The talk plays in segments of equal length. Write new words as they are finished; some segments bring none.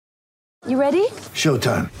You ready?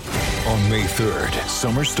 Showtime. On May 3rd,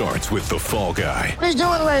 summer starts with The Fall Guy. Let's do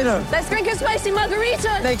it later. Let's drink a spicy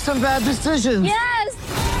margarita. Make some bad decisions.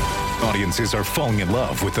 Yes! Audiences are falling in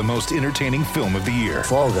love with the most entertaining film of the year.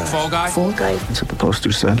 Fall Guy. Fall Guy? Fall guy. That's what the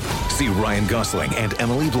poster said. See Ryan Gosling and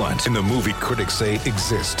Emily Blunt in the movie critics say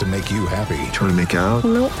exists to make you happy. Trying to make it out?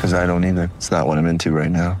 Nope. Because I don't either. It's not what I'm into right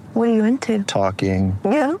now. What are you into? Talking.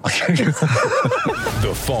 Yeah.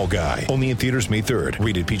 The Fall Guy. Only in theaters May 3rd.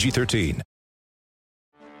 Rated PG-13.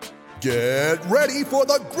 Get ready for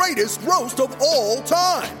the greatest roast of all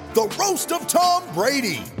time. The Roast of Tom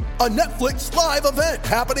Brady. A Netflix live event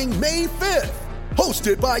happening May 5th.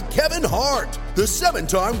 Hosted by Kevin Hart. The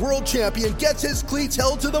 7-time world champion gets his cleats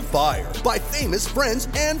held to the fire by famous friends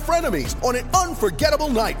and frenemies on an unforgettable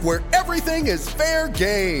night where everything is fair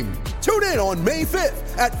game. Tune in on May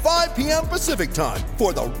 5th at 5 p.m. Pacific time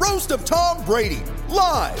for the Roast of Tom Brady.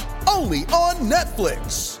 Live only on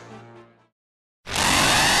Netflix.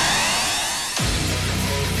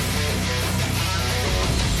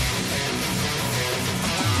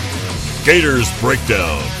 Gators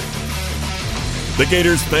Breakdown, the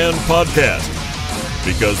Gators fan podcast,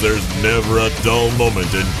 because there's never a dull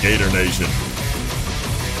moment in Gator Nation.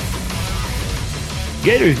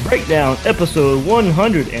 Gators Breakdown episode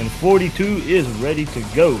 142 is ready to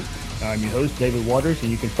go. I'm your host, David Waters,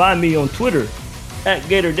 and you can find me on Twitter at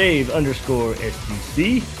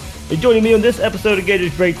GatorDave_STC. And joining me on this episode of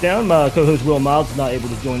Gators Breakdown, my co-host Will Miles is not able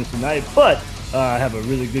to join us tonight, but I have a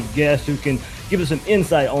really good guest who can give us some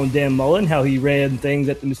insight on Dan Mullen, how he ran things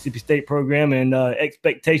at the Mississippi State program and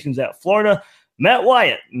expectations at Florida. Matt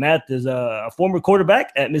Wyatt. Matt is a former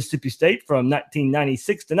quarterback at Mississippi State from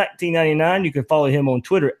 1996 to 1999. You can follow him on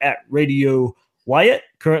Twitter at Radio Wyatt.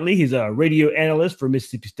 Currently, he's a radio analyst for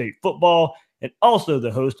Mississippi State football and also the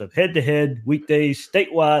host of Head to Head weekdays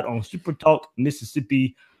statewide on Super Talk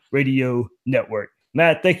Mississippi Radio Network.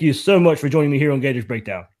 Matt, thank you so much for joining me here on Gators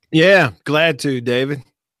Breakdown. Yeah, glad to, David.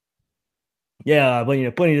 Yeah,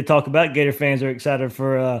 but plenty to talk about. Gator fans are excited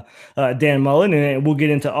for Dan Mullen, and we'll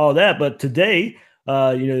get into all that. But today,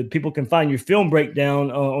 people can find your film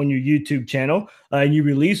breakdown on your YouTube channel. And you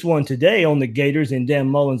released one today on the Gators and Dan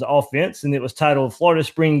Mullen's offense, and it was titled Florida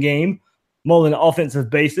Spring Game, Mullen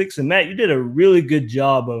Offensive Basics. And Matt, you did a really good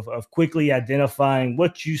job of quickly identifying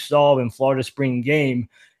what you saw in Florida Spring Game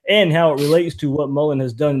and how it relates to what Mullen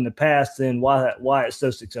has done in the past and why it's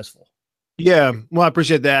so successful. Yeah, well, I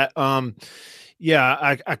appreciate that. I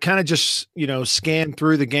kind of just, scanned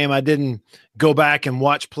through the game. I didn't go back and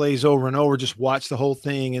watch plays over and over, just watch the whole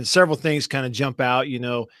thing. And several things kind of jump out,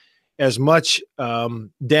 as much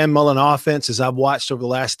Dan Mullen offense as I've watched over the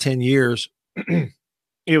last 10 years.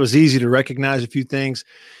 It was easy to recognize a few things,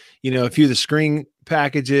 a few of the screen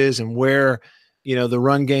packages and where, the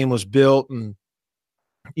run game was built. And,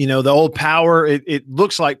 the old power, it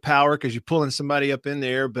looks like power because you're pulling somebody up in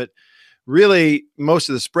there, but really, most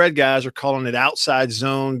of the spread guys are calling it outside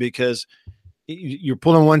zone because you're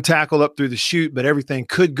pulling one tackle up through the chute, but everything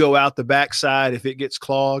could go out the backside if it gets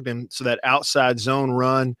clogged. And so that outside zone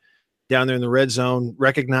run down there in the red zone,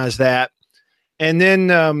 recognize that. And then,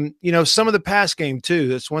 some of the pass game too.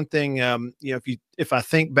 That's one thing, if I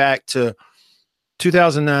think back to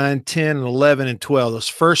 2009, 10, and 11, and 12, those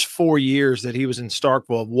first 4 years that he was in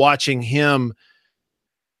Starkville, watching him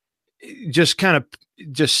just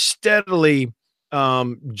steadily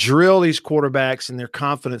drill these quarterbacks and their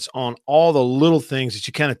confidence on all the little things that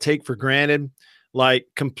you kind of take for granted, like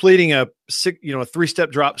completing a 3-step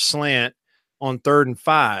drop slant on 3rd and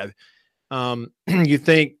 5. You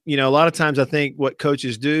think, a lot of times I think what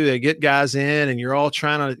coaches do, they get guys in and you're all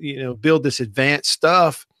trying to, build this advanced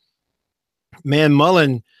stuff. Man,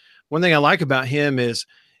 Mullen, one thing I like about him is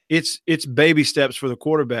it's baby steps for the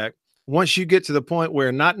quarterback. Once you get to the point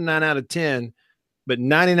where not 9 out of 10, but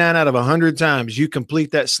 99 out of 100 times you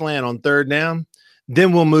complete that slant on 3rd down,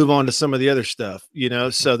 then we'll move on to some of the other stuff,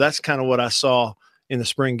 So that's kind of what I saw in the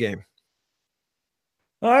spring game.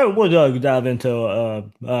 All right, we'll dive into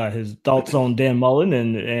his thoughts on Dan Mullen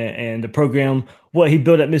and the program, what he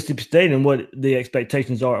built at Mississippi State and what the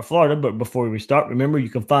expectations are at Florida. But before we start, remember you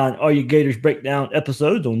can find all your Gators Breakdown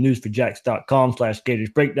episodes on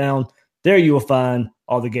newsforjacks.com/Gators Breakdown. There you will find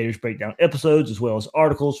all the Gators Breakdown episodes as well as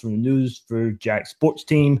articles from the News for Jacks sports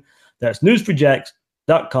team. That's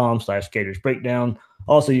newsforjacks.com/Gators Breakdown.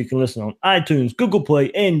 Also, you can listen on iTunes, Google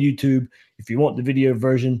Play, and YouTube. If you want the video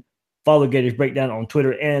version, follow Gators Breakdown on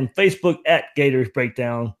Twitter and Facebook at Gators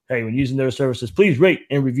Breakdown. Hey, when using those services, please rate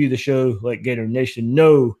and review the show. Let Gator Nation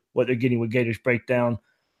know what they're getting with Gators Breakdown.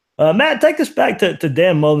 Matt, take us back to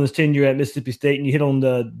Dan Mullen's tenure at Mississippi State, and you hit on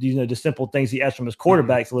the simple things he asked from his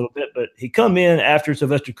quarterbacks a little bit. But he come in after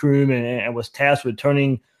Sylvester Croom and was tasked with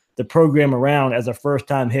turning the program around as a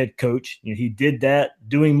first-time head coach. He did that,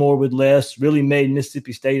 doing more with less, really made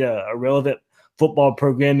Mississippi State a relevant football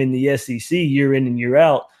program in the SEC year in and year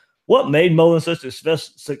out. What made Mullen so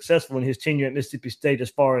successful in his tenure at Mississippi State as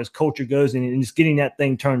far as culture goes and just getting that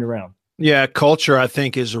thing turned around? Yeah, culture, I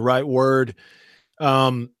think, is the right word.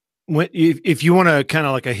 If you want to kind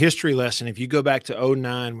of like a history lesson, if you go back to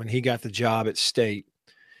 2009 when he got the job at State,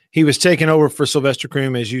 he was taking over for Sylvester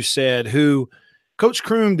Croom, as you said, who Coach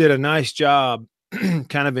Croom did a nice job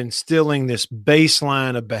kind of instilling this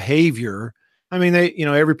baseline of behavior. I mean,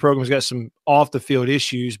 every program's got some off the field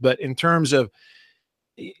issues, but in terms of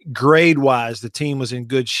grade wise, the team was in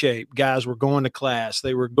good shape. Guys were going to class.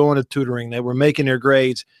 They were going to tutoring. They were making their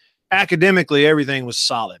grades. Academically, everything was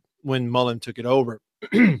solid when Mullen took it over.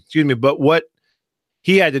 Excuse me. But what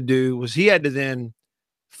he had to do was he had to then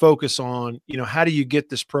focus on, how do you get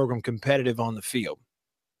this program competitive on the field?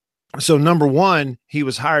 So number one, he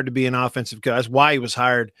was hired to be an offensive coach. Why he was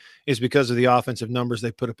hired is because of the offensive numbers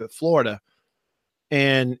they put up at Florida.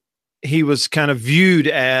 And he was kind of viewed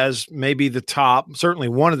as maybe the top, certainly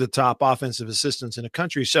one of the top offensive assistants in the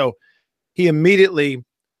country. So he immediately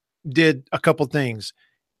did a couple things.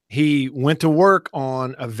 He went to work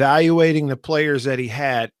on evaluating the players that he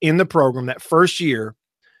had in the program that first year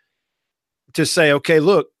to say, okay,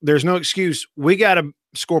 look, there's no excuse. We got to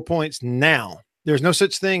score points now. There's no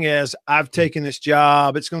such thing as I've taken this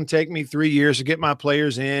job. It's going to take me 3 years to get my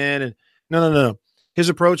players in. And no. His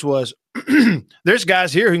approach was there's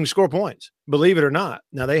guys here who can score points, believe it or not.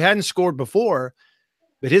 Now, they hadn't scored before,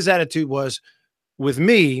 but his attitude was, with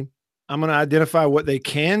me, I'm going to identify what they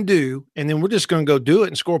can do, and then we're just going to go do it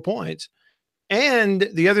and score points. And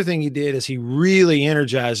the other thing he did is he really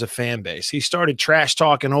energized the fan base. He started trash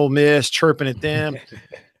talking Ole Miss, chirping at them,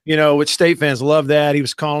 which State fans love that. He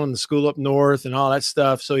was calling the school up north and all that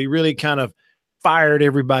stuff. So he really kind of fired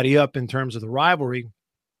everybody up in terms of the rivalry.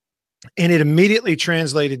 And it immediately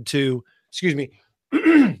translated to,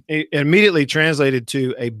 it immediately translated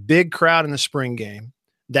to a big crowd in the spring game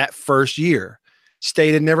that first year.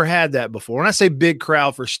 State had never had that before. When I say big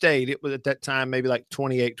crowd for State, it was at that time maybe like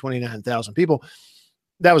 28, 29,000 people.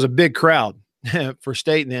 That was a big crowd for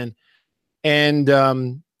State then. And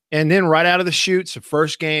then right out of the chutes, the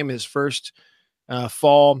first game, his first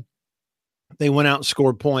fall, they went out and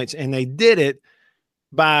scored points. And they did it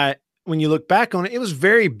by, when you look back on it, it was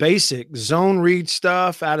very basic zone read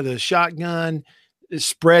stuff out of the shotgun,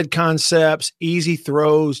 spread concepts, easy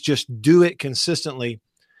throws, just do it consistently.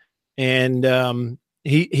 And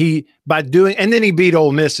he by doing, and then he beat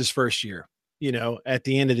Ole Miss his first year, at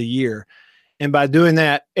the end of the year. And by doing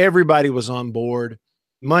that, everybody was on board.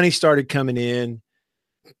 Money started coming in.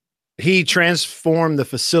 He transformed the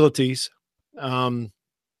facilities. And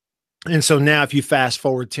so now if you fast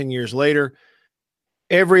forward 10 years later,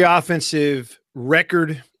 every offensive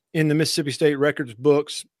record in the Mississippi State records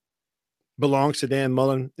books belongs to Dan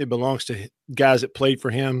Mullen. It belongs to guys that played for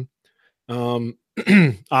him.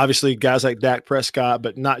 Obviously guys like Dak Prescott,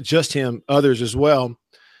 but not just him, others as well.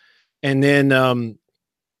 And then,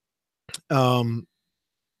 also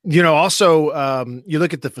you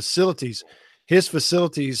look at the facilities, his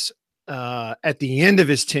facilities at the end of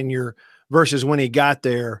his tenure versus when he got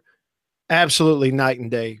there, absolutely night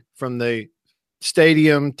and day, from the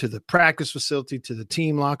stadium to the practice facility to the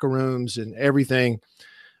team locker rooms and everything.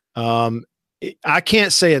 I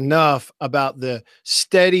can't say enough about the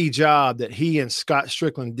steady job that he and Scott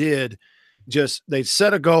Strickland did. Just they'd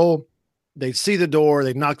set a goal, they'd see the door,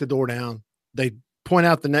 they'd knock the door down, they'd point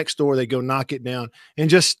out the next door, they'd go knock it down, and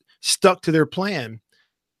just stuck to their plan.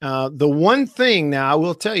 The one thing, now I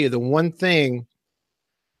will tell you, the one thing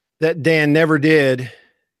that Dan never did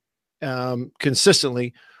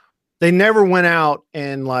consistently, they never went out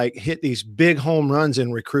and hit these big home runs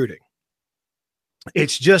in recruiting.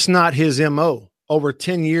 It's just not his MO over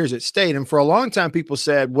 10 years at State. And for a long time, people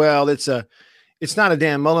said, well, it's not a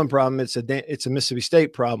Dan Mullen problem. It's a Mississippi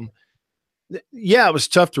State problem. Yeah, it was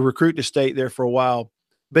tough to recruit to State there for a while,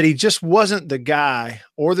 but he just wasn't the guy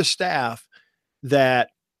or the staff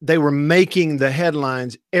that they were making the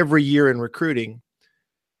headlines every year in recruiting.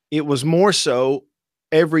 It was more so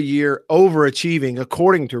every year overachieving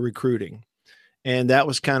according to recruiting. And that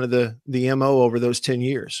was kind of the MO over those 10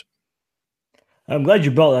 years. I'm glad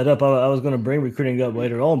you brought that up. I was going to bring recruiting up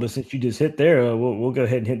later on, but since you just hit there, we'll go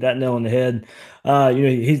ahead and hit that nail on the head.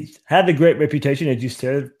 He's had a great reputation, as you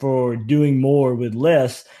said, for doing more with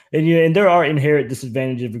less. And there are inherent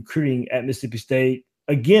disadvantages of recruiting at Mississippi State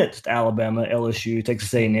against Alabama, LSU,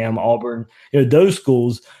 Texas A&M, Auburn, those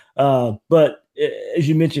schools. But as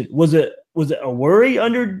you mentioned, was it a worry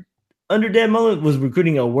under Dan Mullen? Was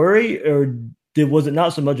recruiting a worry, or was it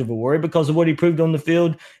not so much of a worry because of what he proved on the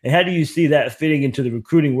field? And how do you see that fitting into the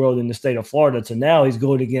recruiting world in the state of Florida? So now he's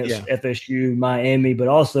going against FSU, Miami, but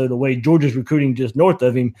also the way Georgia's recruiting just north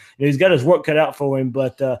of him. He's got his work cut out for him.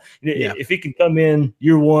 But if he can come in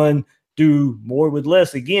year one, do more with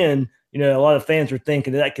less again, a lot of fans are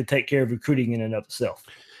thinking that could take care of recruiting in and of itself.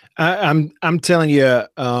 I'm telling you,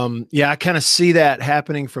 I kind of see that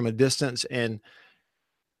happening from a distance, and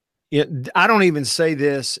I don't even say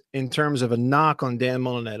this in terms of a knock on Dan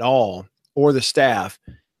Mullen at all or the staff,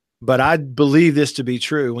 but I believe this to be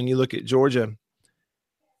true. When you look at Georgia,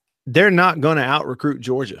 they're not going to out-recruit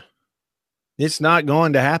Georgia. It's not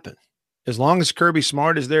going to happen. As long as Kirby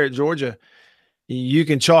Smart is there at Georgia, you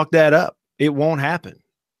can chalk that up. It won't happen.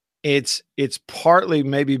 It's partly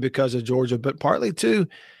maybe because of Georgia, but partly too,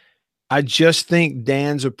 I just think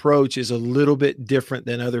Dan's approach is a little bit different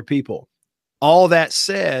than other people. All that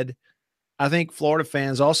said, I think Florida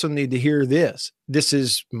fans also need to hear this. This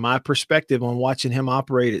is my perspective on watching him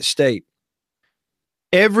operate at State.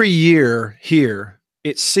 Every year here,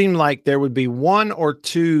 it seemed like there would be one or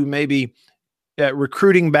two maybe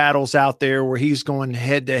recruiting battles out there where he's going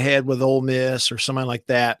head-to-head with Ole Miss or something like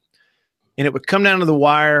that. And it would come down to the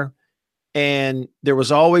wire, and there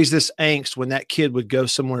was always this angst when that kid would go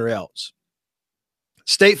somewhere else.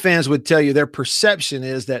 State fans would tell you their perception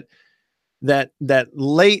is that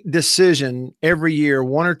late decision every year,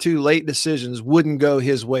 one or two late decisions wouldn't go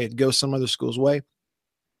his way. It'd go some other school's way.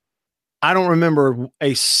 I don't remember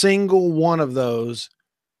a single one of those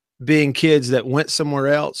being kids that went somewhere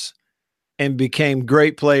else and became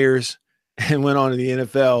great players and went on to the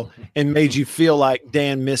NFL and made you feel like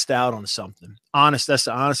Dan missed out on something. That's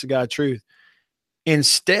the honest to God truth.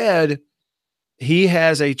 Instead, he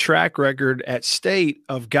has a track record at State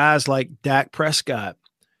of guys like Dak Prescott,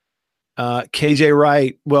 KJ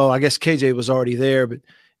Wright. Well, I guess KJ was already there, but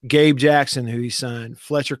Gabe Jackson, who he signed,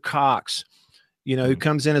 Fletcher Cox, who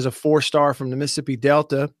comes in as a 4-star from the Mississippi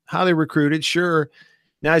Delta, highly recruited. Sure.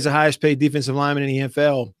 Now he's the highest paid defensive lineman in the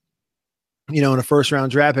NFL, in a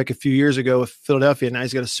first-round draft pick a few years ago with Philadelphia. Now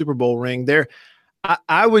he's got a Super Bowl ring there.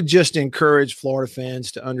 I would just encourage Florida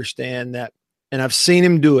fans to understand that, and I've seen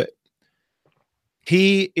him do it.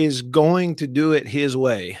 He is going to do it his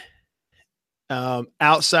way.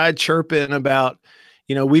 Outside chirping about,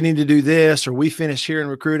 we need to do this or we finish here in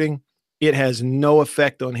recruiting, it has no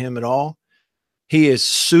effect on him at all. He is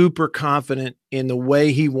super confident in the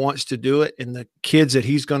way he wants to do it and the kids that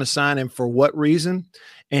he's going to sign and for what reason.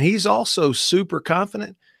 And he's also super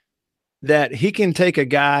confident that he can take a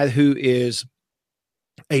guy who is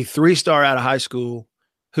a 3-star out of high school,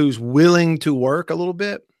 who's willing to work a little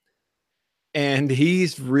bit, and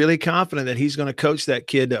he's really confident that he's going to coach that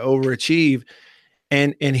kid to overachieve.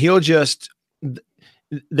 And he'll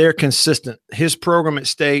they're consistent. His program at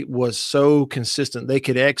State was so consistent. They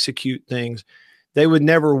could execute things. They would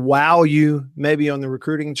never wow you maybe on the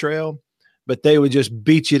recruiting trail, but they would just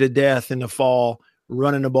beat you to death in the fall,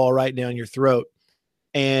 running the ball right down your throat.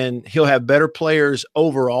 And he'll have better players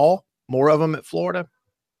overall, more of them at Florida,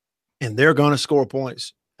 and they're going to score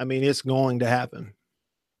points. I mean, it's going to happen.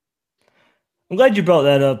 I'm glad you brought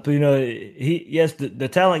that up. The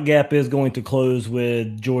talent gap is going to close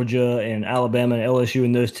with Georgia and Alabama and LSU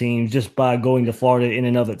and those teams just by going to Florida in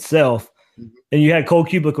and of itself. Mm-hmm. And you had Cole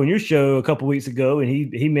Kubik on your show a couple weeks ago, and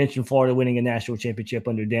he mentioned Florida winning a national championship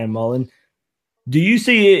under Dan Mullen. Do you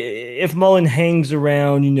see if Mullen hangs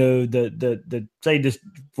around, the say just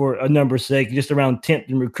for a number's sake, just around 10th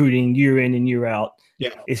in recruiting year in and year out?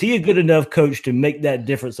 Yeah. Is he a good enough coach to make that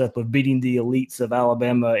difference up of beating the elites of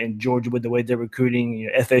Alabama and Georgia with the way they're recruiting,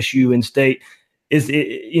 FSU and State? I'm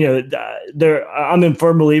a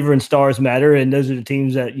firm believer in stars matter, and those are the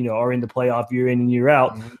teams that, are in the playoff year in and year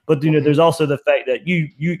out. Mm-hmm. But, there's also the fact that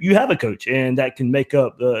you have a coach and that can make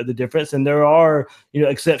up the difference. And there are,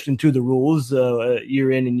 exceptions to the rules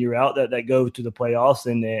year in and year out that go to the playoffs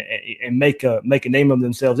and make a name of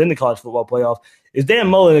themselves in the college football playoff. Is Dan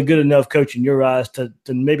Mullen a good enough coach in your eyes to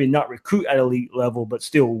maybe not recruit at elite level, but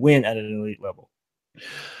still win at an elite level?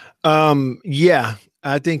 Yeah,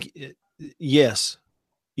 I think yes.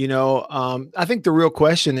 I think the real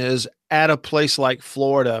question is, at a place like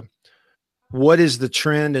Florida, what is the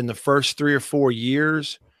trend in the first 3 or 4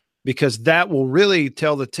 years? Because that will really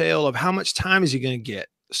tell the tale of how much time is he going to get,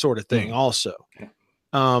 sort of thing. Mm-hmm. Also,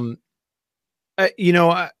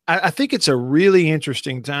 I think it's a really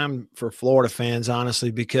interesting time for Florida fans, honestly,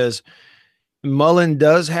 because Mullen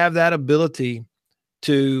does have that ability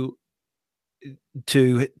to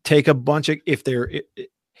to take a bunch of,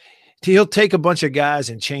 he'll take a bunch of guys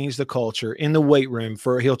and change the culture in the weight room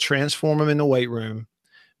he'll transform them in the weight room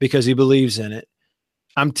because he believes in it.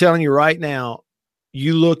 I'm telling you right now,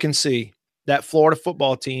 you look and see that Florida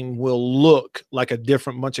football team will look like a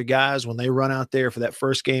different bunch of guys when they run out there for that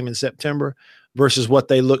first game in September versus what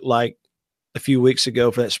they looked like a few weeks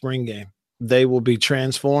ago for that spring game. They will be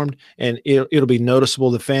transformed, and it'll be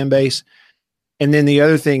noticeable to the fan base. And then the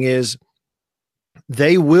other thing is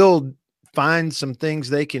they will find some things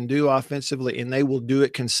they can do offensively, and they will do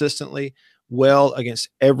it consistently well against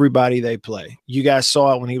everybody they play. You guys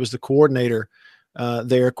saw it when he was the coordinator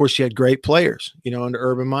there. Of course, you had great players, under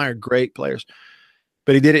Urban Meyer, great players,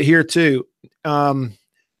 but he did it here too.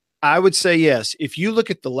 I would say yes. If you look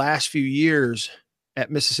at the last few years at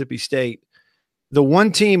Mississippi State, the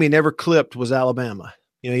one team he never clipped was Alabama.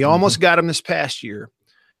 He almost got him this past year,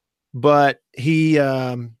 but he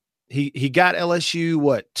got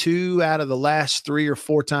LSU, 2 out of the last 3 or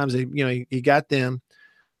 4 times he got them.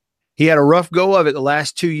 He had a rough go of it the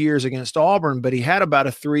last 2 years against Auburn, but he had about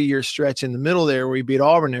a 3-year stretch in the middle there where he beat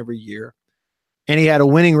Auburn every year, and he had a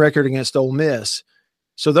winning record against Ole Miss.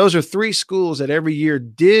 So those are 3 schools that every year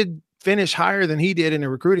did finish higher than he did in the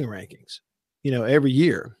recruiting rankings, every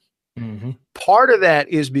year. Mm-hmm. Part of that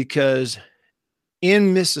is because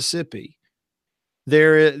in Mississippi,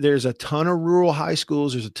 there's a ton of rural high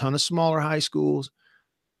schools. There's a ton of smaller high schools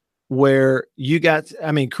where you got,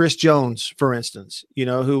 Chris Jones, for instance,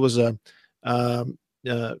 who was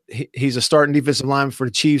he's a starting defensive lineman for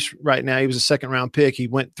the Chiefs right now. He was a 2nd-round pick. He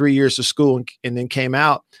went 3 years to school and then came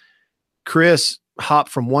out. Chris hopped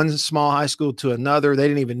from one small high school to another. They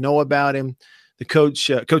didn't even know about him. The coach,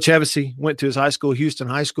 Coach Hevesy, went to his high school, Houston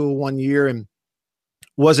High School, 1 year and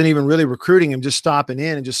wasn't even really recruiting him, just stopping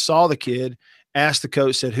in and just saw the kid, asked the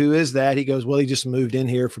coach, said, "Who is that?" He goes, "Well, he just moved in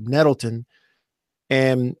here from Nettleton."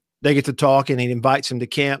 And they get to talk, and he invites him to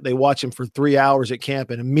camp. They watch him for 3 hours at camp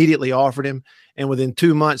and immediately offered him. And within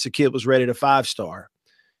 2 months, the kid was rated a 5-star.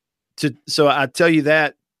 So I tell you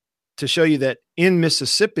that to show you that in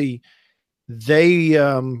Mississippi, they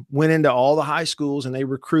went into all the high schools and they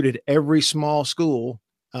recruited every small school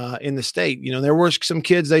in the state. There were some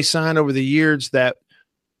kids they signed over the years that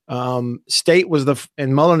State was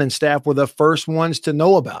and Mullen and staff were the first ones to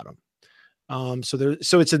know about them. So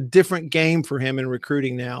it's a different game for him in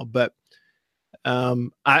recruiting now, but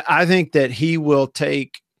I think that he will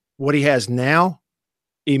take what he has now.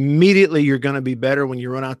 Immediately, you're going to be better when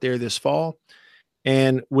you run out there this fall.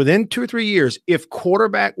 And within 2 or 3 years, if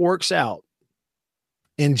quarterback works out,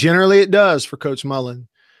 and generally it does for Coach Mullen,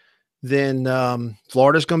 then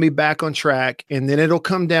Florida's going to be back on track. And then it'll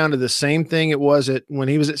come down to the same thing it was when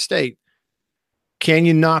he was at State. Can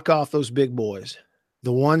you knock off those big boys?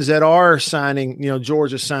 The ones that are signing,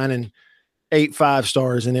 Georgia's signing 8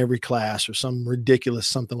 5-stars in every class or some ridiculous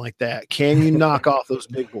something like that. Can you knock off those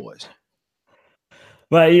big boys?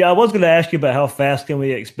 Well, I was going to ask you about how fast can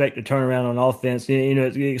we expect a turnaround on offense.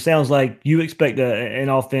 It sounds like you expect an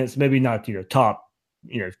offense, maybe not to your top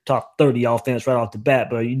 30 offense right off the bat,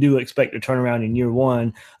 but you do expect a turnaround in year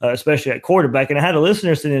one, especially at quarterback. And I had a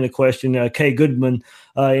listener send in a question, Kay Goodman,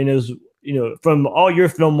 from all your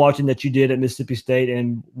film watching that you did at Mississippi State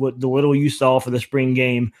and what the little you saw for the spring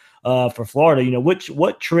game for Florida,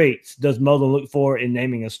 what traits does Mullen look for in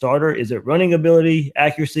naming a starter? Is it running ability,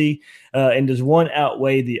 accuracy, and does one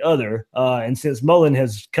outweigh the other? And since Mullen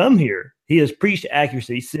has come here, he has preached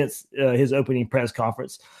accuracy since his opening press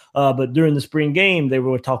conference. But during the spring game, they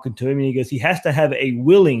were talking to him, and he goes, he has to have a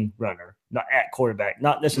willing runner, not at quarterback,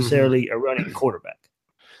 not necessarily a running quarterback.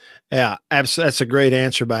 Yeah, that's a great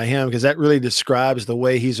answer by him because that really describes the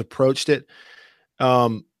way he's approached it.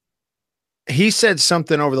 He said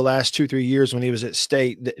something over the last 2-3 years when he was at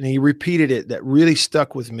State, and he repeated it, that really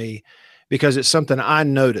stuck with me because it's something I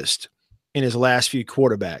noticed in his last few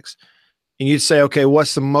quarterbacks. And you'd say, okay,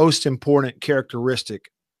 what's the most important characteristic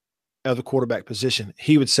of the quarterback position?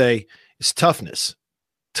 He would say it's toughness.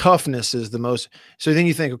 Toughness is the most. So then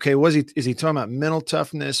you think, okay, is he talking about mental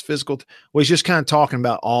toughness, physical? Well, he's just kind of talking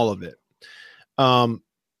about all of it.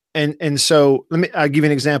 And so I'll give you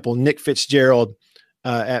an example. Nick Fitzgerald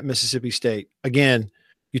at Mississippi State. Again,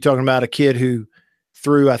 you're talking about a kid who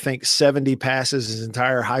threw, I think, 70 passes his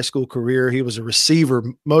entire high school career. He was a receiver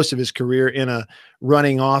most of his career in a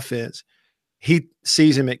running offense. He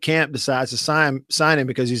sees him at camp, decides to sign him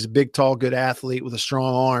because he's a big, tall, good athlete with a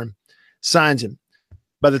strong arm, signs him.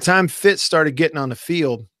 By the time Fitz started getting on the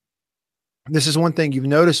field, this is one thing you've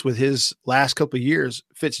noticed with his last couple of years.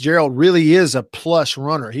 Fitzgerald really is a plus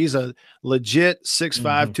runner. He's a legit 6'5",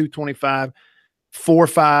 225,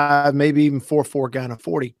 4'5", maybe even 4'4" guy in a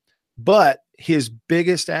 40. But his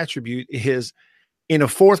biggest attribute is in a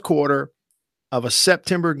fourth quarter of a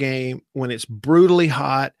September game when it's brutally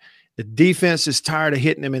hot, the defense is tired of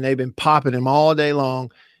hitting him and they've been popping him all day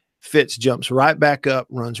long. Fitz jumps right back up,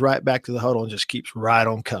 runs right back to the huddle, and just keeps right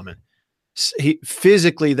on coming.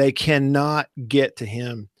 Physically, they cannot get to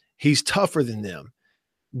him. He's tougher than them.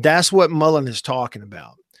 That's what Mullen is talking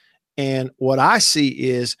about. And what I see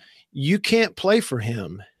is you can't play for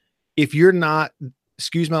him if you're not,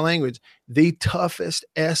 excuse my language, the toughest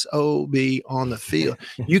SOB on the field.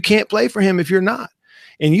 You can't play for him if you're not.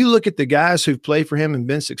 And you look at the guys who've played for him and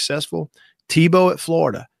been successful. Tebow at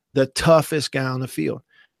Florida, the toughest guy on the field.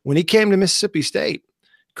 When he came to Mississippi State,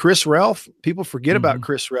 Chris Relf, people forget about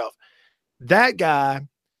Chris Relf. That guy,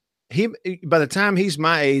 by the time he's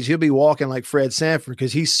my age, he'll be walking like Fred Sanford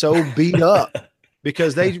because he's so beat up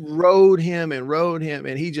because they rode him,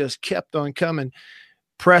 and he just kept on coming.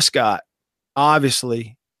 Prescott,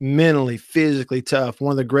 obviously, mentally, physically tough,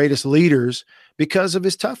 one of the greatest leaders because of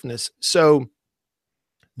his toughness. So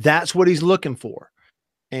that's what he's looking for.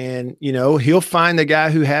 And, he'll find the guy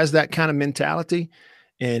who has that kind of mentality,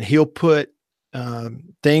 and he'll put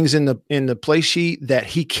things in the play sheet that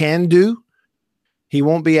he can do. He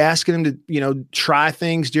won't be asking him to, try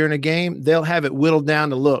things during a game. They'll have it whittled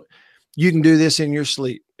down to, look, you can do this in your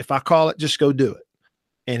sleep. If I call it, just go do it.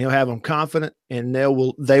 And he'll have them confident, and they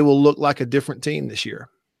will look like a different team this year.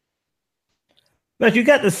 But you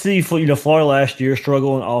got to see, Florida last year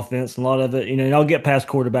struggle in offense, a lot of it, and I'll get past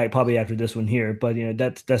quarterback probably after this one here, but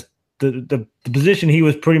that's the position he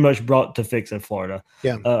was pretty much brought to fix in Florida.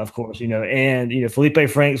 Yeah, of course, and Felipe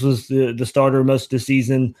Franks was the starter most of the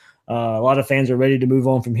season. A lot of fans are ready to move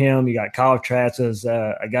on from him. You got Kyle Trask as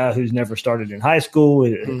a guy who's never started in high school,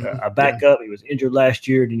 a backup. He was injured last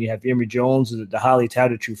year. Then you have Emory Jones, the highly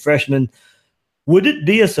touted true freshman. Would it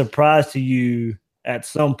be a surprise to you at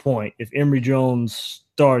some point if Emory Jones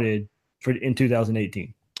started in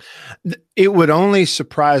 2018? It would only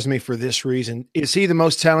surprise me for this reason. Is he the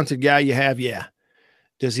most talented guy you have? Yeah.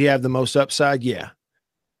 Does he have the most upside? Yeah.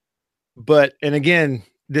 And again,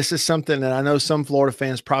 this is something that I know some Florida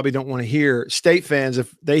fans probably don't want to hear. State fans,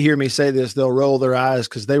 if they hear me say this, they'll roll their eyes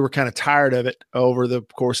because they were kind of tired of it over the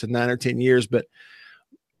course of 9 or 10 years. But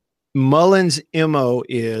Mullen's MO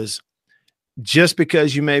is just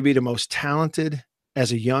because you may be the most talented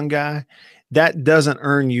as a young guy, that doesn't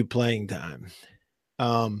earn you playing time.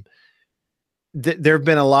 There have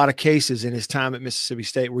been a lot of cases in his time at Mississippi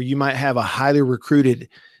State where you might have a highly recruited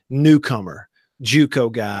newcomer,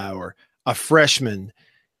 JUCO guy, or a freshman,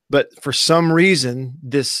 but for some reason,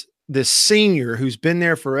 this senior who's been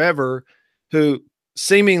there forever, who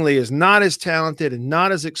seemingly is not as talented and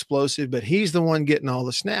not as explosive, but he's the one getting all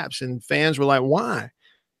the snaps. And fans were like, why?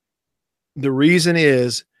 The reason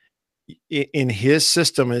is, in his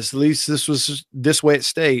system, at least this was this way at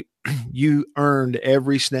State, you earned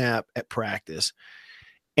every snap at practice.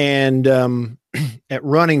 And at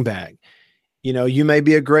running back, you may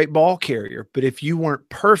be a great ball carrier, but if you weren't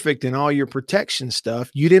perfect in all your protection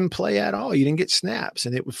stuff, you didn't play at all. You didn't get snaps,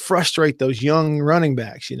 and it would frustrate those young running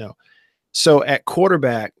backs, So at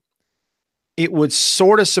quarterback, it would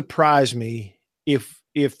sort of surprise me if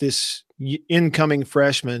this incoming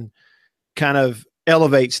freshman kind of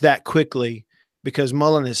elevates that quickly, because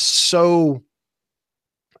Mullen is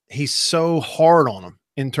he's so hard on him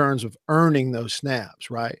in terms of earning those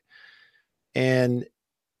snaps, right?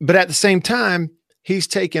 But at the same time, he's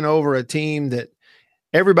taken over a team that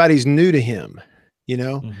everybody's new to him,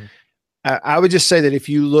 I would just say that if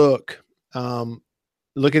you look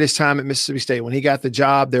at his time at Mississippi State, when he got the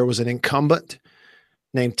job, there was an incumbent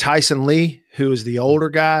named Tyson Lee, who was the older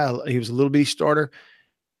guy. He was a little bitty starter.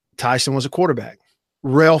 Tyson was a quarterback.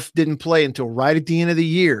 Relf didn't play until right at the end of the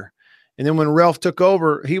year. And then when Relf took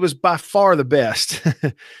over, he was by far the best.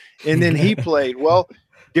 And then he played. Well,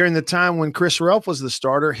 during the time when Chris Relf was the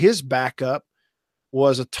starter, his backup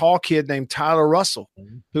was a tall kid named Tyler Russell,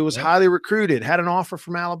 who was highly recruited, had an offer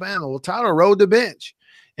from Alabama. Well, Tyler rode the bench.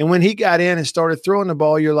 And when he got in and started throwing the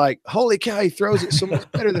ball, you're like, holy cow, he throws it so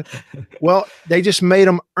much better than – well, they just made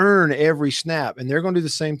him earn every snap, and they're going to do the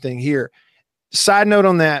same thing here. Side note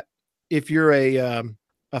on that, if you're a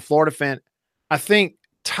Florida fan, I think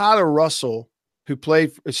Tyler Russell, who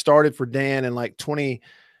started for Dan in like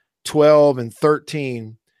 2012 and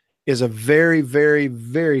 13, is a very, very,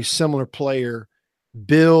 very similar player.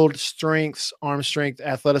 Build, strengths, arm strength,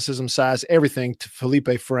 athleticism, size, everything to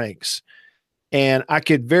Felipe Franks. And I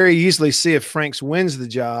could very easily see if Franks wins the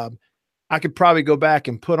job, I could probably go back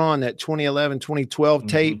and put on that 2011, 2012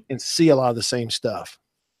 tape and see a lot of the same stuff.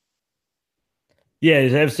 Yeah,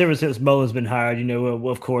 ever since Mullen's been hired,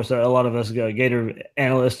 of course, a lot of us Gator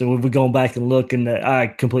analysts, and we've gone back and look, and I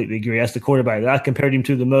completely agree. That's the quarterback that I compared him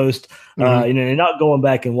to the most. And not going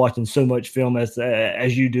back and watching so much film as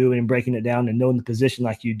you do, and breaking it down and knowing the position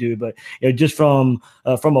like you do, but just from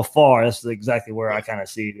afar, that's exactly where I kind of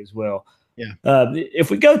see it as well. Yeah. If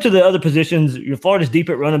we go to the other positions, Florida's deep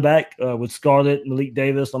at running back with Scarlett, Malik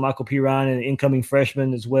Davis, Michael Pirine, and an incoming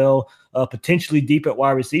freshman as well. Potentially deep at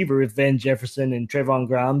wide receiver if Van Jefferson and Trayvon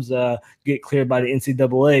Grimes get cleared by the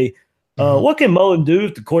NCAA. What can Mullen do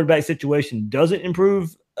if the quarterback situation doesn't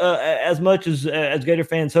improve as much as Gator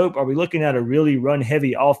fans hope? Are we looking at a really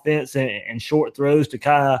run-heavy offense and short throws to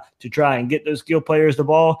try and get those skill players the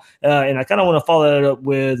ball? And I kind of want to follow that up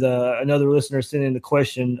with another listener sending in the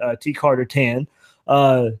question, T. Carter 10.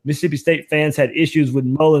 Mississippi State fans had issues with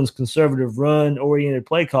Mullen's conservative run-oriented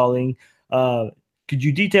play calling. Could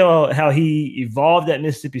you detail how he evolved at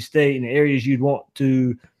Mississippi State in the areas you'd want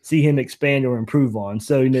to see him expand or improve on?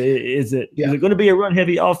 So, is it going to be a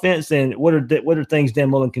run-heavy offense, and what are things Dan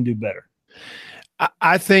Mullen can do better?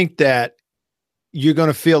 I think that you're going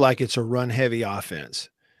to feel like it's a run-heavy offense,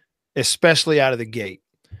 especially out of the gate.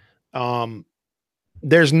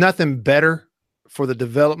 There's nothing better for the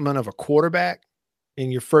development of a quarterback in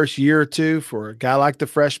your first year or two for a guy like the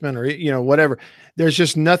freshman or whatever. There's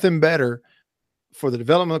just nothing better for the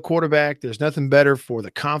development of the quarterback. There's nothing better for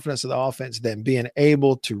the confidence of the offense than being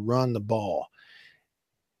able to run the ball.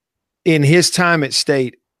 In his time at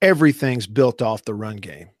State, everything's built off the run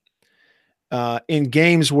game. In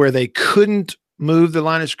games where they couldn't move the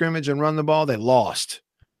line of scrimmage and run the ball, they lost.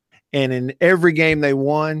 And in every game they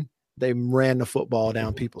won, they ran the football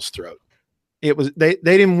down people's throat. They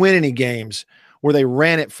didn't win any games where they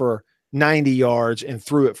ran it for 90 yards and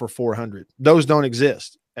threw it for 400. Those don't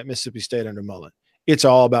exist at Mississippi State under Mullen. It's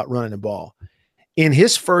all about running the ball. In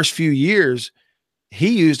his first few years, he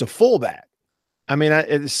used a fullback. I mean,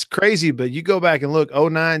 it's crazy, but you go back and look,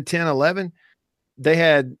 09, 10, 11, they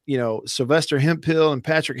had, Sylvester Hemphill and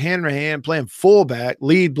Patrick Hanrahan playing fullback,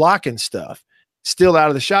 lead blocking stuff, still out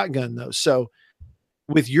of the shotgun, though. So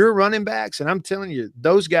with your running backs, and I'm telling you,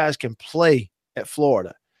 those guys can play at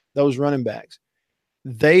Florida, those running backs.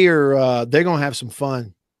 They're going to have some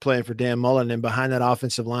fun playing for Dan Mullen and behind that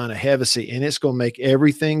offensive line of Hevesy, and it's going to make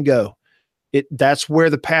everything go. That's where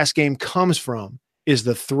the pass game comes from, is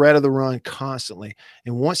the threat of the run constantly.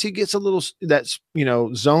 And once he gets a little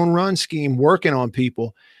zone run scheme working on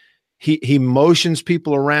people, he motions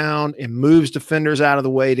people around and moves defenders out of the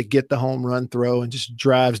way to get the home run throw and just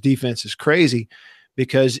drives defenses crazy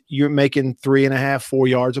because you're making 3.5, 4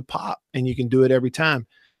 yards a pop, and you can do it every time.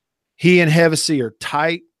 He and Hevesy are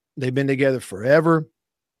tight. They've been together forever.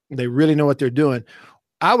 They really know what they're doing.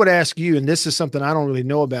 I would ask you, and this is something I don't really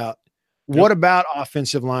know about, what about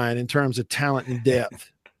offensive line in terms of talent and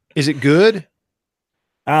depth? Is it good?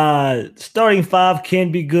 Starting five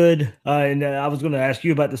can be good. And I was going to ask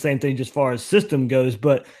you about the same thing just as far as system goes,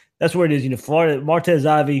 but that's where it is. Florida, Martez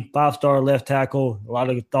Ivy, 5-star left tackle. A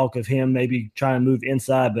lot of talk of him maybe trying to move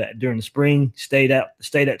inside, but during the spring stayed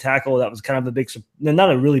at tackle. That was kind of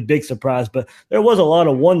not a really big surprise, but there was a lot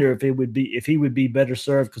of wonder if he would be better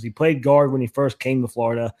served because he played guard when he first came to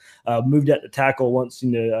Florida. Moved out to tackle once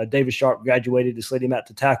David Sharp graduated to slid him out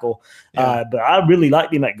to tackle. But I really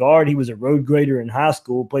liked him at guard. He was a road grader in high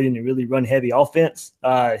school, played in a really run heavy offense.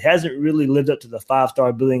 Hasn't really lived up to the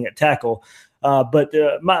 5-star billing at tackle. But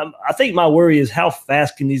I think my worry is how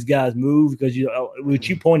fast can these guys move? Because what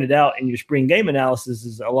you pointed out in your spring game analysis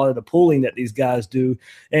is a lot of the pulling that these guys do,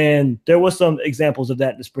 and there was some examples of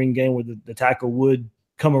that in the spring game where the tackle would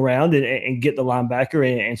come around and get the linebacker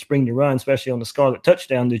and spring the run, especially on the Scarlett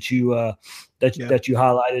touchdown that you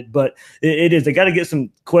highlighted. But they got to get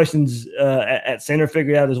some questions at center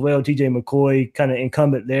figured out as well. TJ McCoy kind of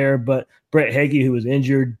incumbent there, but Brett Hagee, who was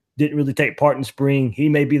injured, didn't really take part in spring. He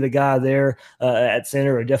may be the guy there at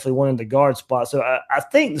center or definitely one in the guard spot. So I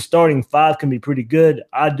think the starting five can be pretty good.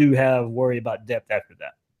 I do have worry about depth after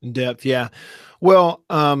that. Depth, yeah. Well,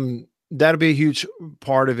 that'll be a huge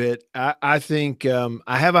part of it. I think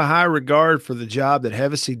I have a high regard for the job that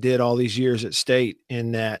Hevesy did all these years at State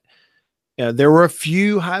in that there were a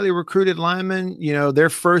few highly recruited linemen. Their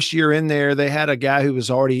first year in there, they had a guy who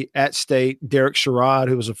was already at State, Derek Sherrod,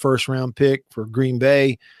 who was a first-round pick for Green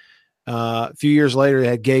Bay. A few years later, they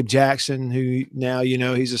had Gabe Jackson, who now,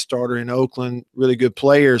 he's a starter in Oakland, really good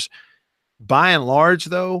players. By and large,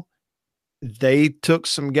 though, they took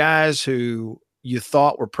some guys who you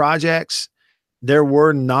thought were projects. There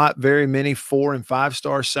were not very many 4- and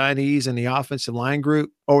 5-star signees in the offensive line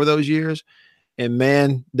group over those years. And,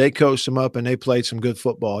 man, they coached them up and they played some good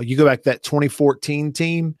football. You go back to that 2014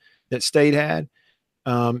 team that State had,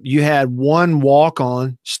 You had one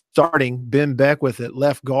walk-on starting, Ben Beckwith at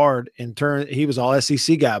left guard, and he was all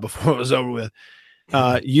SEC guy before it was over with.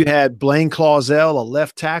 You had Blaine Clausell, a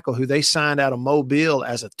left tackle, who they signed out of Mobile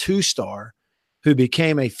as a 2-star, who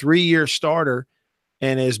became a 3-year starter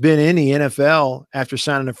and has been in the NFL after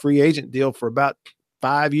signing a free agent deal for about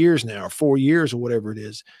 5 years now, or 4 years, or whatever it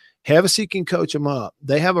is. Hevesy can coach them up.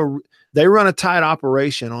 They run a tight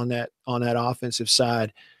operation on that offensive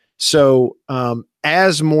side. So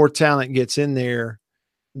as more talent gets in there,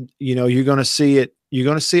 you're going to see it. You're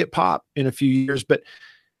going to see it pop in a few years, but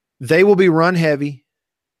they will be run heavy.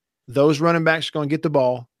 Those running backs are going to get the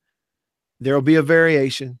ball. There will be a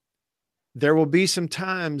variation. There will be some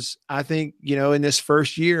times, I think, in this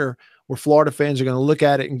first year where Florida fans are going to look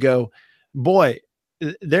at it and go, boy,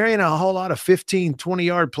 there ain't a whole lot of 15,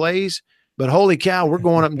 20-yard plays, but holy cow, we're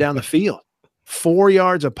going up and down the field, 4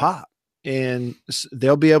 yards a pop. And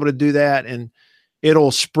they'll be able to do that, and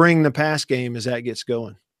it'll spring the pass game as that gets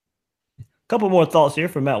going. Couple more thoughts here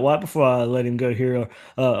from Matt White before I let him go here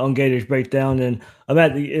on Gators Breakdown. And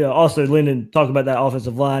Matt, also Lyndon talked about that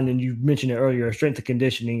offensive line, and you mentioned it earlier. Strength and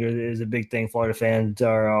conditioning is a big thing. Florida fans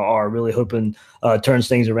are really hoping turns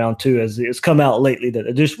things around too, as it's come out lately that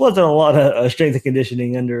there just wasn't a lot of strength and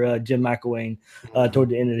conditioning under Jim McElwain toward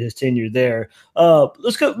the end of his tenure there.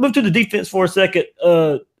 Let's move to the defense for a second.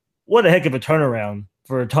 What a heck of a turnaround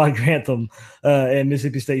for Todd Grantham and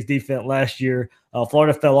Mississippi State's defense last year.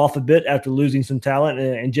 Florida fell off a bit after losing some talent,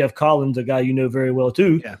 and Jeff Collins, a guy you know very well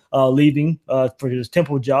too, leaving for his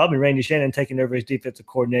Temple job, and Randy Shannon taking over as defensive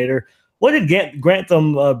coordinator. What did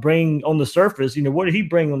Grantham bring on the surface? What did he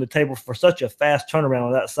bring on the table for such a fast turnaround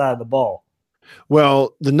on that side of the ball?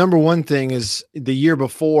 Well, the number one thing is the year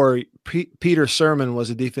before, Peter Sermon was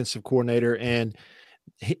a defensive coordinator, and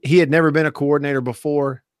he had never been a coordinator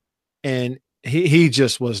before, and he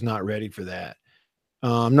just was not ready for that.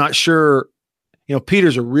 I'm not sure.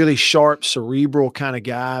 Peter's a really sharp, cerebral kind of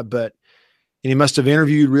guy, and he must have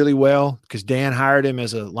interviewed really well because Dan hired him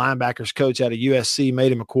as a linebackers coach out of USC,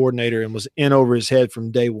 made him a coordinator, and was in over his head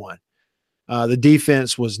from day one. The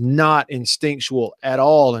defense was not instinctual at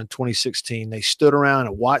all in 2016. They stood around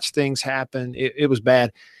and watched things happen. It was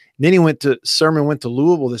bad. And then Sermon went to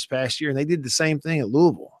Louisville this past year, and they did the same thing at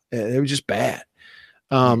Louisville. They were just bad.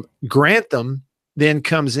 Grantham then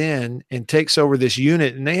comes in and takes over this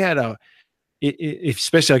unit, and they had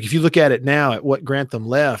especially like if you look at it now at what Grantham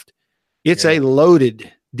left, it's a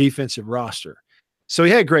loaded defensive roster. So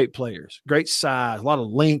he had great players, great size, a lot of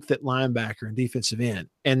length at linebacker and defensive end.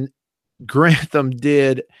 And Grantham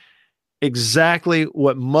did exactly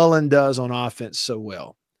what Mullen does on offense so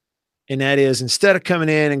well. And that is, instead of coming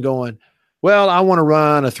in and going, well, I want to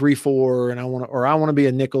run a 3-4 and I want to be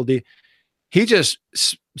a nickel D, he just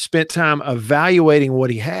spent time evaluating what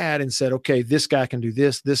he had and said, okay, this guy can do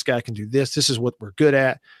this. This guy can do this. This is what we're good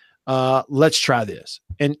at. Let's try this.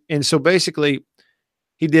 And so basically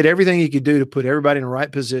he did everything he could do to put everybody in the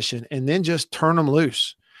right position and then just turn them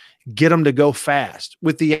loose, get them to go fast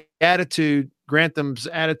with the attitude, Grantham's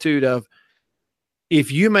attitude of,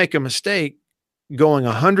 if you make a mistake going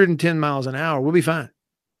 110 miles an hour, we'll be fine.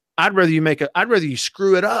 I'd rather you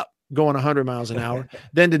screw it up going 100 miles an hour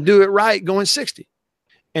than to do it right going 60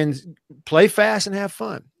 and play fast and have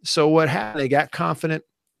fun. So what happened? They got confident.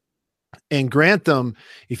 And Grantham,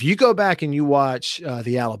 if you go back and you watch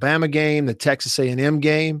the Alabama game, the Texas A&M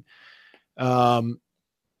game,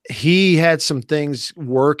 he had some things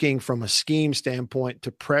working from a scheme standpoint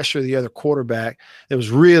to pressure the other quarterback that was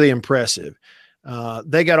really impressive.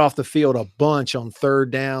 They got off the field a bunch on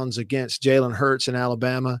third downs against Jalen Hurts in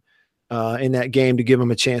Alabama in that game to give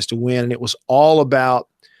him a chance to win. And it was all about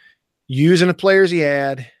using the players he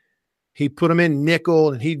had. He put them in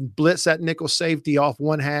nickel, and he'd blitz that nickel safety off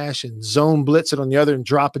one hash and zone blitz it on the other and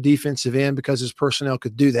drop a defensive end because his personnel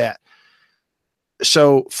could do that.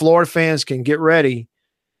 So Florida fans can get ready.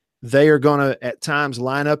 They are going to, at times,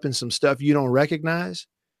 line up in some stuff you don't recognize.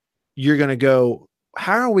 You're going to go,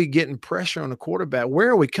 how are we getting pressure on the quarterback? Where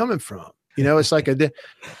are we coming from? It's like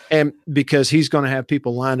and because he's going to have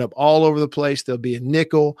people lined up all over the place. There'll be a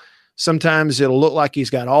nickel. Sometimes it'll look like he's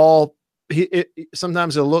got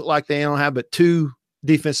sometimes it'll look like they don't have but two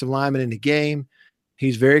defensive linemen in the game.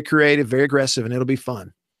 He's very creative, very aggressive, and it'll be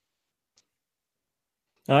fun.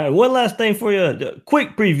 All right, one last thing for you. A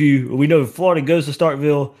quick preview. We know Florida goes to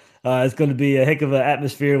Starkville. It's going to be a heck of an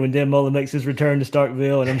atmosphere when Dan Mullen makes his return to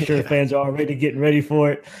Starkville, and I'm sure fans are already getting ready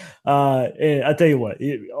for it. And I tell you what,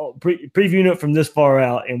 previewing it from this far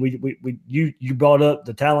out, and you brought up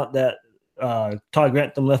the talent that Todd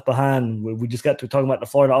Grantham left behind. We just got to talking about the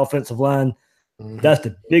Florida offensive line. That's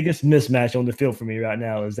the biggest mismatch on the field for me right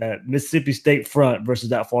now is that Mississippi State front versus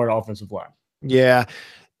that Florida offensive line. Yeah.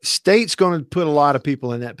 State's going to put a lot of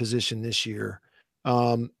people in that position this year.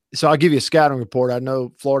 So I'll give you a scouting report. I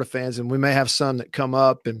know Florida fans, and we may have some that come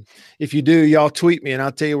up. And if you do, y'all tweet me and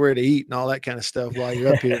I'll tell you where to eat and all that kind of stuff while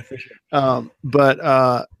you're up here.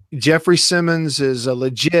 But Jeffrey Simmons is a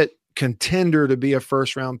legit contender to be a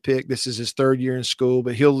first-round pick. This is his third year in school,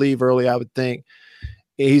 but he'll leave early, I would think.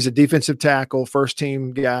 He's a defensive tackle,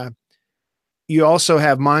 first-team guy. You also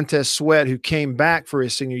have Montez Sweat, who came back for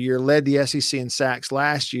his senior year, led the SEC in sacks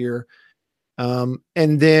last year. And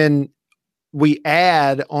then we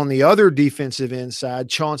add on the other defensive end side,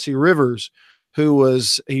 Chauncey Rivers,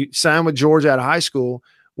 he signed with Georgia out of high school,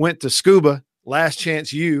 went to Scuba, last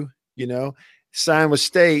chance signed with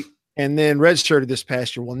State, and then redshirted this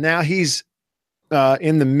past year. Well, now he's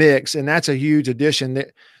in the mix, and that's a huge addition.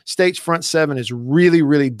 State's front seven is really,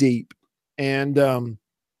 really deep. And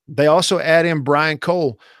they also add in Brian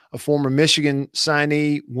Cole, a former Michigan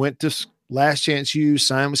signee, went to Last Chance U,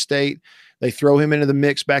 signed with State. They throw him into the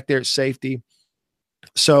mix back there at safety.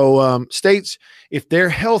 So State's, if they're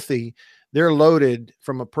healthy, they're loaded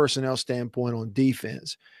from a personnel standpoint on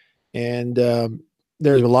defense. And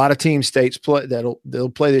there's a lot of teams State's play they'll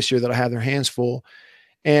play this year that'll have their hands full.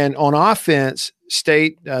 And on offense,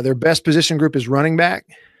 State, their best position group is running back.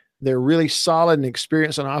 They're really solid and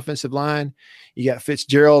experienced on offensive line. You got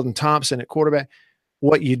Fitzgerald and Thompson at quarterback.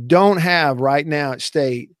 What you don't have right now at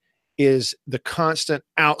State is the constant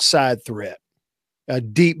outside threat, a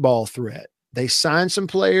deep ball threat. They signed some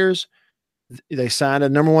players. They signed a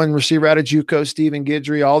number one receiver out of JUCO, Stephen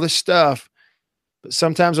Guidry, all this stuff. But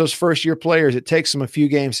sometimes those first-year players, it takes them a few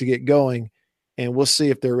games to get going, and we'll see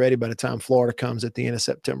if they're ready by the time Florida comes at the end of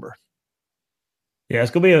September. Yeah,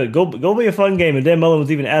 it's gonna be a fun game. And Dan Mullen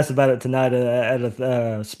was even asked about it tonight at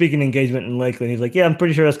a speaking engagement in Lakeland. He's like, "Yeah, I'm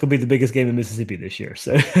pretty sure that's gonna be the biggest game in Mississippi this year."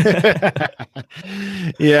 So,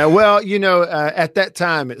 yeah, well, at that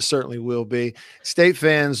time it certainly will be. State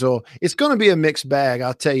fans it's going to be a mixed bag,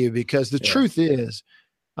 I'll tell you, because the truth is,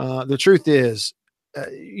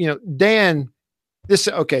 Dan. Let's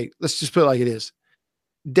just put it like it is.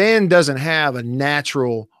 Dan doesn't have a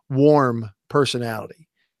natural warm personality.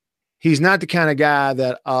 He's not the kind of guy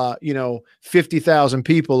that, 50,000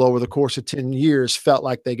 people over the course of 10 years felt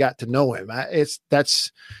like they got to know him.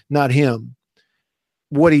 That's not him.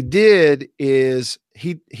 What he did is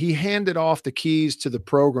he handed off the keys to the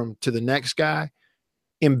program to the next guy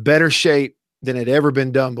in better shape than had ever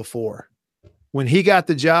been done before. When he got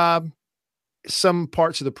the job, some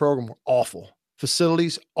parts of the program were awful.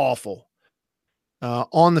 Facilities, awful.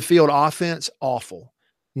 On the field offense, awful.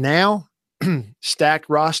 Now, stacked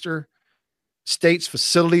roster, State's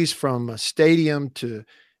facilities from a stadium to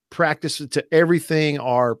practice to everything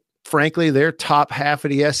are, frankly, they're top half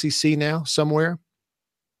of the SEC now somewhere.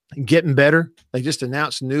 Getting better. They just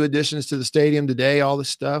announced new additions to the stadium today, all this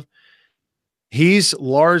stuff. He's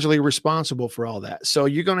largely responsible for all that. So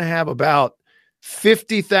you're going to have about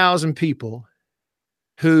 50,000 people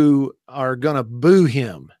who are going to boo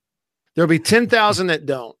him. There'll be 10,000 that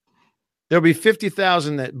don't. There'll be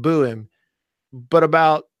 50,000 that boo him, but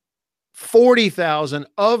about 40,000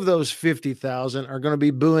 of those 50,000 are going to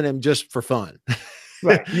be booing him just for fun.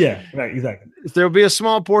 Right. Yeah, right. Exactly. There'll be a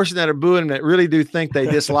small portion that are booing him that really do think they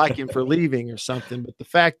dislike him for leaving or something. But the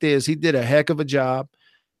fact is, he did a heck of a job.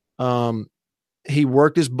 He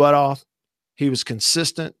worked his butt off. He was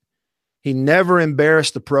consistent. He never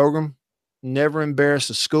embarrassed the program, never embarrassed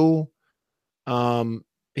the school.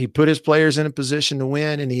 He put his players in a position to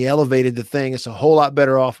win, and he elevated the thing. It's a whole lot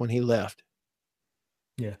better off when he left.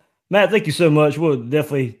 Yeah. Matt, thank you so much. We'll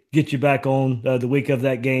definitely get you back on the week of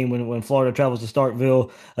that game when Florida travels to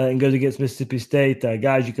Starkville and goes against Mississippi State.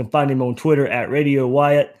 Guys, you can find him on Twitter at Radio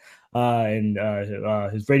Wyatt and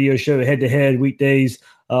his radio show Head to Head weekdays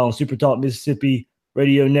on Super Talk Mississippi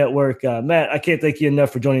Radio Network. Matt, I can't thank you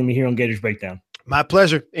enough for joining me here on Gators Breakdown. My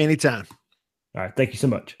pleasure. Anytime. All right. Thank you so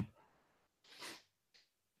much.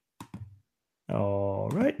 All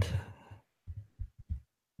right.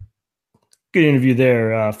 Good interview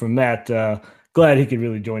there from Matt. Glad he could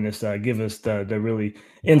really join us, give us the really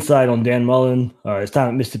insight on Dan Mullen, his time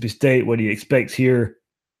at Mississippi State, what he expects here,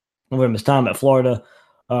 from his time at Florida,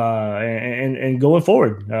 and going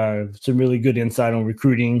forward. Some really good insight on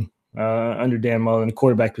recruiting under Dan Mullen, the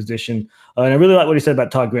quarterback position. And I really like what he said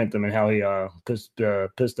about Todd Grantham and how he puts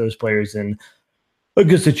those players in a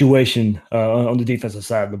good situation on the defensive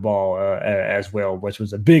side of the ball as well, which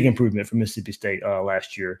was a big improvement for Mississippi State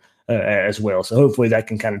last year as well. So hopefully that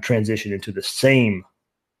can kind of transition into the same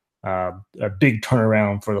a big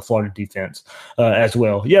turnaround for the Florida defense as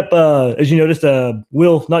well. Yep. As you noticed,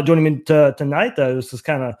 Will not joining me tonight. This is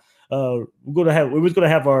kind of we was going to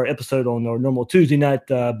have our episode on our normal Tuesday night,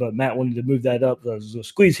 but Matt wanted to move that up, so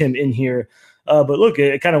squeeze him in here. But look,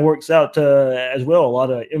 it kind of works out as well. A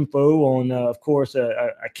lot of info on, of course,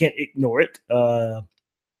 I can't ignore it.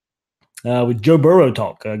 With Joe Burrow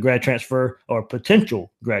talk, grad transfer or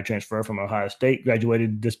potential grad transfer from Ohio State,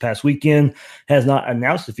 graduated this past weekend, has not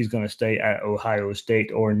announced if he's going to stay at Ohio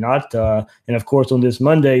State or not. And of course, on this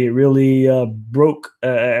Monday, it really broke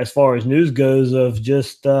as far as news goes of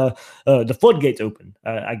just the floodgates open,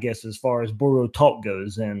 I guess, as far as Burrow talk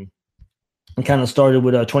goes. And it kind of started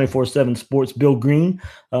with 24/7 Sports. Bill Green,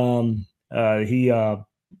 he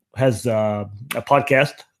has a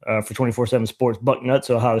podcast for 24/7 Sports, Bucknuts,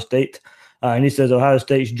 Ohio State. And he says Ohio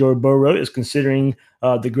State's Joe Burrow is considering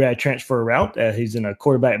the grad transfer route. He's in a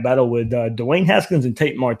quarterback battle with Dwayne Haskins and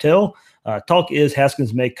Tate Martell. Talk is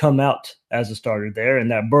Haskins may come out as a starter there,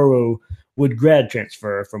 and that Burrow would grad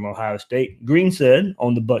transfer from Ohio State. Green said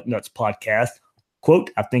on the Bucknuts podcast, quote,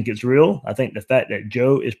 "I think it's real. I think the fact that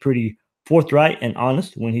Joe is pretty forthright and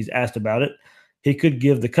honest when he's asked about it, he could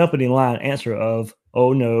give the company line answer of,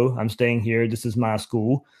 'Oh, no, I'm staying here. This is my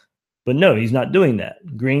school.' But no, he's not doing that."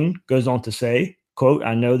 Green goes on to say, quote,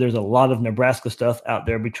 "I know there's a lot of Nebraska stuff out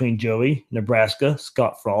there between Joey, Nebraska,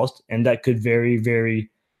 Scott Frost, and that could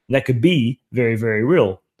be very, very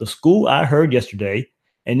real. The school I heard yesterday,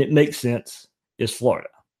 and it makes sense, is Florida.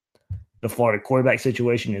 The Florida quarterback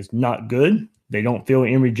situation is not good. They don't feel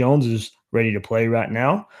Emory Jones is ready to play right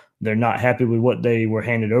now. They're not happy with what they were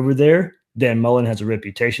handed over there. Dan Mullen has a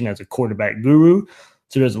reputation as a quarterback guru.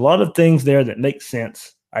 So there's a lot of things there that make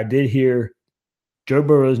sense. I did hear Joe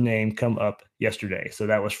Burrow's name come up yesterday." So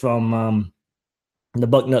that was from the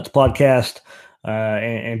Bucknuts podcast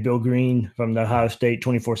and Bill Green from the Ohio State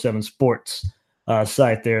 24/7 Sports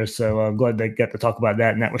site there. So I'm glad they got to talk about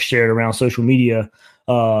that. And that was shared around social media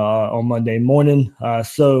on Monday morning.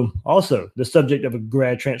 So also the subject of a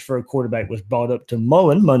grad transfer quarterback was brought up to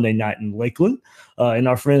Mullen Monday night in Lakeland. And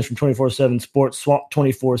our friends from 24/7 Sports, Swamp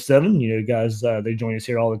 24/7, guys, they join us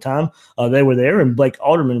here all the time. They were there, and Blake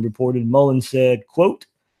Alderman reported Mullen said, quote,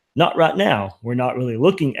 "Not right now. We're not really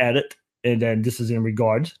looking at it." And then this is in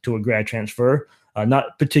regards to a grad transfer.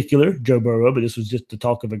 Not particular Joe Burrow, but this was just the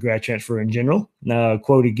talk of a grad transfer in general.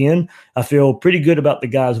 Quote again, "I feel pretty good about the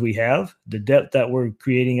guys we have, the depth that we're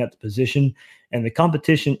creating at the position, and the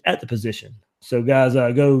competition at the position." So, guys,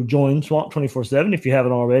 go join Swamp 24/7 if you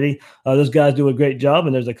haven't already. Those guys do a great job,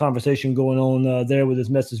 and there's a conversation going on there with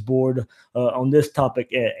his message board on this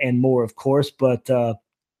topic and more, of course. But I'm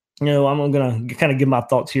going to kind of give my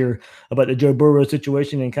thoughts here about the Joe Burrow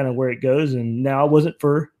situation and kind of where it goes. And now I wasn't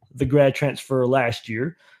for the grad transfer last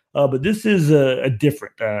year, but this is a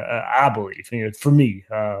different, I believe, for me.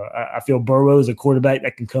 I feel Burrow is a quarterback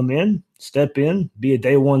that can come in, step in, be a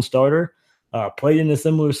day one starter, played in a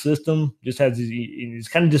similar system, he's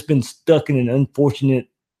kind of just been stuck in an unfortunate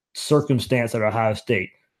circumstance at Ohio State.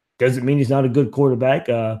 Doesn't mean he's not a good quarterback,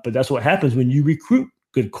 but that's what happens when you recruit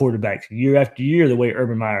good quarterbacks year after year the way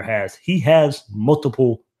Urban Meyer has. He has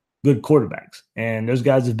multiple good quarterbacks, and those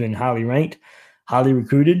guys have been highly ranked, highly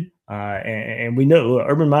recruited, and we know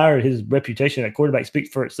Urban Meyer, his reputation at quarterback speaks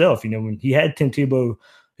for itself. When he had Tim Tebow,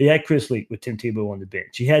 he had Chris Leak with Tim Tebow on the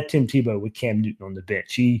bench. He had Tim Tebow with Cam Newton on the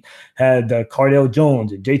bench. He had Cardale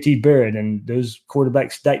Jones and JT Barrett, and those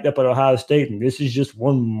quarterbacks stacked up at Ohio State. And this is just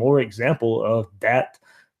one more example of that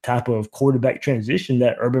type of quarterback transition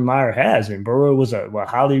that Urban Meyer has. And Burrow was a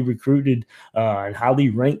highly recruited and highly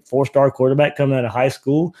ranked 4-star quarterback coming out of high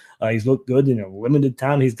school. He's looked good in a limited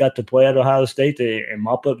time he's got to play at Ohio State in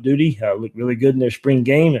mop-up duty. Looked really good in their spring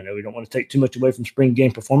game. I know we don't want to take too much away from spring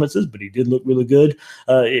game performances, but he did look really good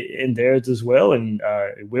in theirs as well. And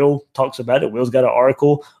Will talks about it. Will's got an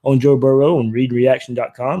article on Joe Burrow on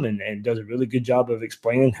readreaction.com and does a really good job of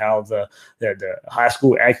explaining how the high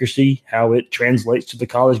school accuracy, how it translates to the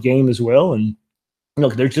college game as well. And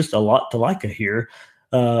look, there's just a lot to like here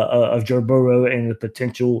of Joe Burrow and the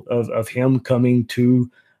potential of him coming to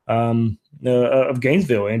of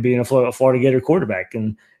Gainesville and being a Florida Gator quarterback.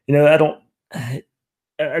 And I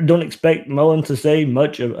don't expect Mullen to say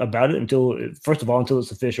much about it until it's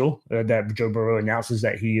official that Joe Burrow announces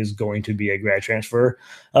that he is going to be a grad transfer.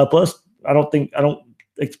 Plus, I don't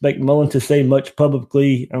expect Mullen to say much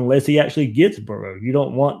publicly unless he actually gets Burrow. You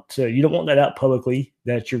don't want that out publicly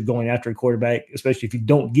that you're going after a quarterback, especially if you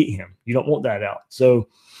don't get him. You don't want that out. So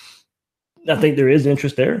I think there is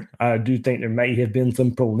interest there. I do think there may have been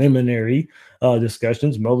some preliminary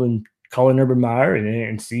discussions, Mullen calling Urban Meyer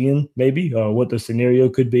and seeing maybe what the scenario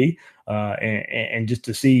could be. and just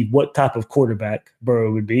to see what type of quarterback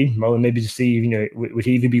Burrow would be. Mullen maybe to see, would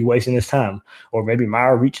he even be wasting his time? Or maybe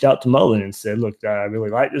Meyer reached out to Mullen and said, look, I really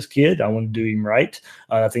like this kid. I want to do him right.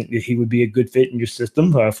 I think that he would be a good fit in your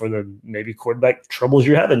system for the maybe quarterback troubles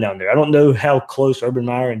you're having down there. I don't know how close Urban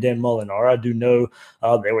Meyer and Dan Mullen are. I do know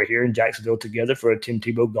they were here in Jacksonville together for a Tim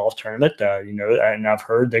Tebow golf tournament, and I've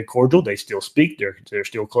heard they're cordial. They still speak. They're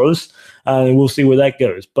still close, and we'll see where that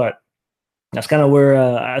goes. But that's kind of where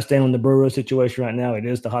I stand on the Burrow situation right now. It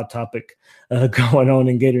is the hot topic going on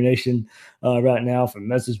in Gator Nation right now, from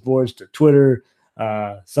message boards to Twitter.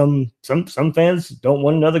 Some fans don't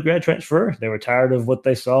want another grad transfer. They were tired of what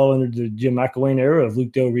they saw under the Jim McElwain era of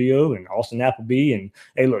Luke Del Rio and Austin Appleby. And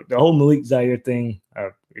hey, look, the whole Malik Zaire thing.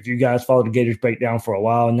 If you guys followed the Gators breakdown for a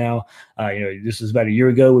while now, this was about a year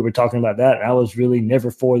ago. We were talking about that, and I was really never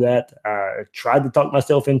for that. I tried to talk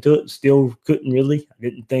myself into it, still couldn't really. I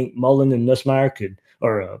didn't think Mullen and Nussmeier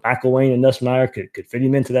McElwain and Nussmeier could fit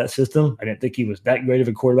him into that system. I didn't think he was that great of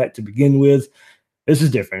a quarterback to begin with. This is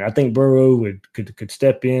different. I think Burrow could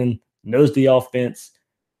step in, knows the offense.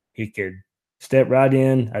 He could step right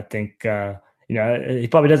in. I think he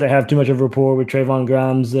probably doesn't have too much of a rapport with Trayvon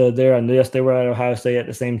Grimes there. And yes, they were at Ohio State at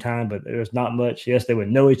the same time, but there's not much. Yes, they would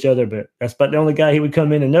know each other, but that's about the only guy he would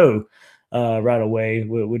come in and know right away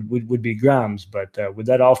would be Grimes. But with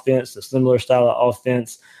that offense, a similar style of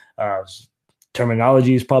offense,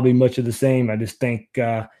 terminology is probably much of the same. I just think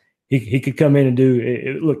he could come in and do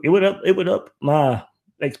it. Look, it would up my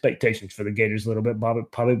expectations for the Gators a little bit,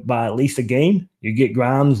 probably by at least a game. You get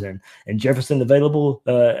Grimes and Jefferson available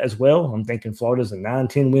as well. I'm thinking Florida's a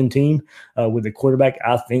 9-10 win team with the quarterback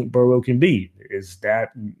I think Burrow can be. Is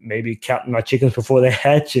that maybe counting my chickens before they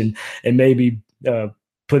hatch and maybe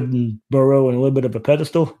putting Burrow in a little bit of a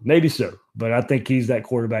pedestal? Maybe so. But I think he's that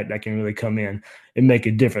quarterback that can really come in and make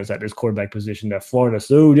a difference at this quarterback position that Florida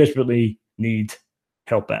so desperately needs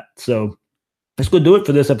help at. So let's go do it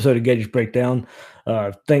for this episode of Gators Breakdown.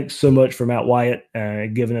 Thanks so much for Matt Wyatt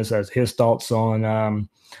giving us his thoughts on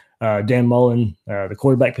Dan Mullen, the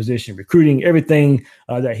quarterback position, recruiting, everything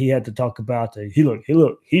that he had to talk about.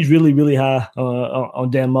 He's really, really high on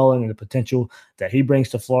Dan Mullen and the potential that he brings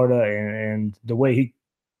to Florida, and the way he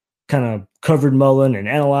kind of covered Mullen and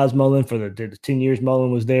analyzed Mullen for the 10 years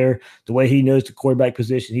Mullen was there, the way he knows the quarterback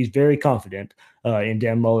position. He's very confident in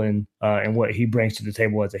Dan Mullen and what he brings to the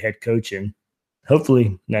table as a head coach. And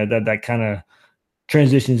hopefully that kind of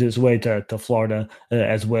transitions its way to Florida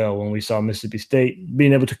as well. When we saw Mississippi State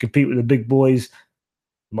being able to compete with the big boys,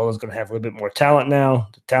 Mullen's going to have a little bit more talent now.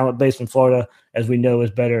 The talent base in Florida, as we know, is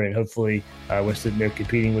better, and hopefully we're sitting there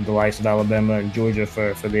competing with the likes of Alabama and Georgia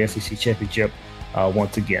for the SEC championship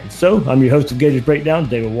once again. So I'm your host of Gators Breakdown,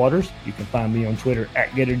 David Waters. You can find me on Twitter at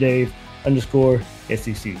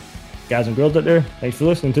GatorDave_SEC. Guys and girls out there, thanks for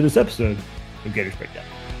listening to this episode of Gators Breakdown.